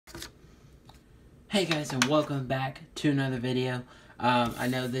Hey guys, and welcome back to another video. I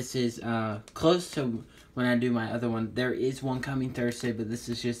know this is close to when I do my other one. There is one coming Thursday, but this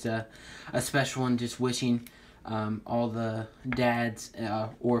is just a special one, just wishing all the dads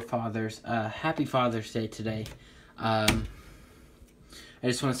or fathers happy Father's Day today. I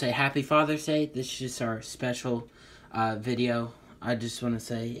just want to say happy Father's Day. This is just our special video. I just want to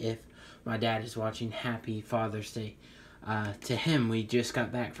say, if my dad is watching, happy Father's Day to him. We just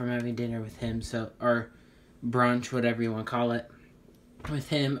got back from having dinner with him, or brunch, whatever you want to call it, with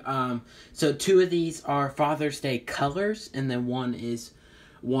him. So two of these are Father's Day colors, and then one is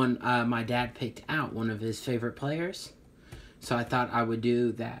one my dad picked out, one of his favorite players. So I thought I would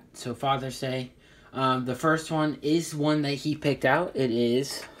do that. So Father's Day, the first one is one that he picked out. It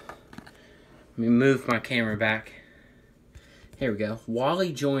is, let me move my camera back. Here we go.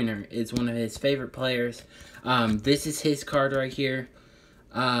 Wally Joyner is one of his favorite players. This is his card right here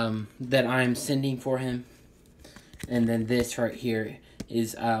that I'm sending for him. And then this right here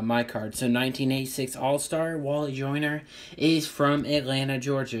is my card. So 1986 All-Star Wally Joyner is from Atlanta,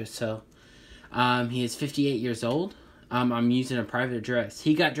 Georgia. So he is 58 years old. I'm using a private address.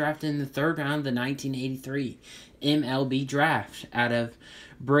 He got drafted in the 3rd round of the 1983 MLB draft out of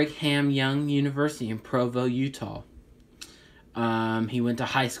Brigham Young University in Provo, Utah. He went to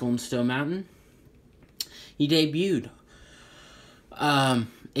high school in Stone Mountain. He debuted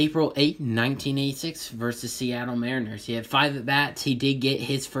April 8, 1986 versus Seattle Mariners. He had 5 at-bats. He did get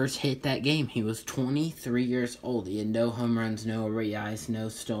his first hit that game. He was 23 years old. He had no home runs, no RBIs, no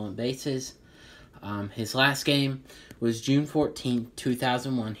stolen bases. His last game was June 14,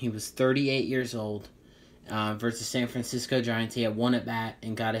 2001. He was 38 years old versus San Francisco Giants. He had 1 at-bat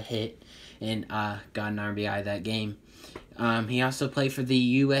and got a hit and got an RBI that game. He also played for the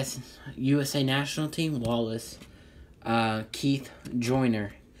USA national team, Wallace, Keith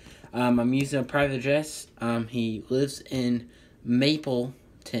Joyner. I'm using a private address. He lives in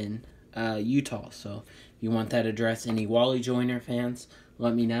Mapleton, Utah. So if you want that address, any Wally Joyner fans,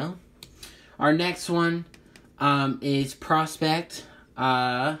 let me know. Our next one is Prospect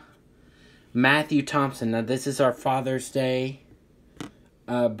Matthew Thompson. Now this is our Father's Day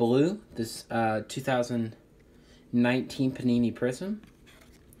blue. This 2019 Panini Prism.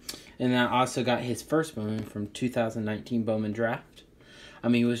 And I also got his first Bowman from 2019 Bowman Draft.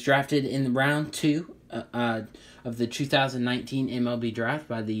 He was drafted in round 2 of the 2019 MLB Draft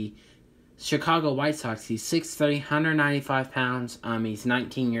by the Chicago White Sox. He's 6'3", 195 pounds. He's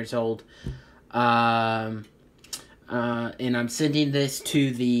 19 years old. And I'm sending this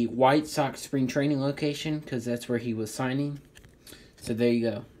to the White Sox spring training location because that's where he was signing. So there you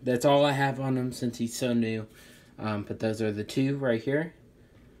go. That's all I have on him since he's so new. But those are the 2 right here.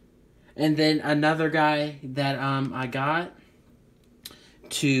 And then another guy that I got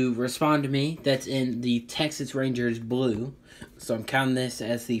to respond to me, that's in the Texas Rangers blue. So I'm counting this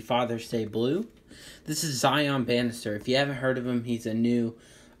as the Father's Day blue. This is Zion Bannister. If you haven't heard of him, he's a new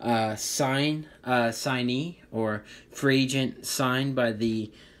signee or free agent signed by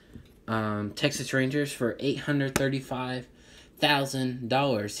the Texas Rangers for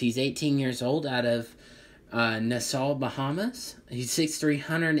 $835,000. He's 18 years old, out of Nassau, Bahamas. He's 6'3",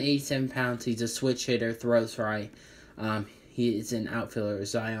 187 pounds. He's a switch hitter, throws right. He is an outfielder,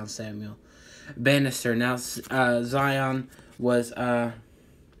 Zion Samuel Bannister. Now, Zion was,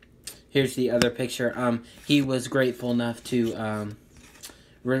 here's the other picture. He was grateful enough to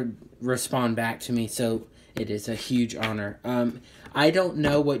respond back to me, so it is a huge honor. I don't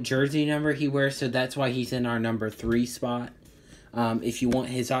know what jersey number he wears, so that's why he's in our number 3 spot. If you want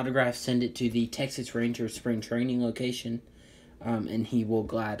his autograph, send it to the Texas Rangers spring training location, and he will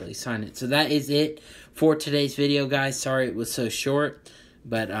gladly sign it. So that is it for today's video, guys. Sorry it was so short,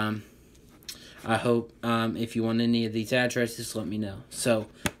 but I hope if you want any of these addresses, let me know. So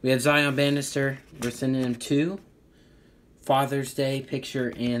we have Zion Bannister. We're sending him 2. Father's Day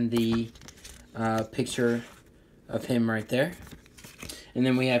picture and the picture of him right there. And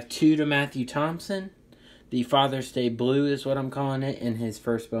then we have 2 to Matthew Thompson. The Father's Day blue is what I'm calling it, and his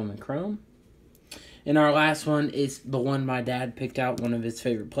first Bowman Chrome. And our last one is the one my dad picked out, one of his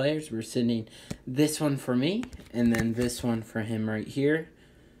favorite players. We're sending this one for me, and then this one for him right here.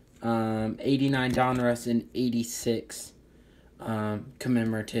 89 Donruss and 86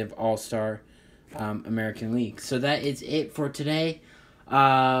 commemorative All-Star American League. So that is it for today.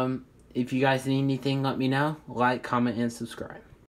 If you guys need anything, let me know. Like, comment, and subscribe.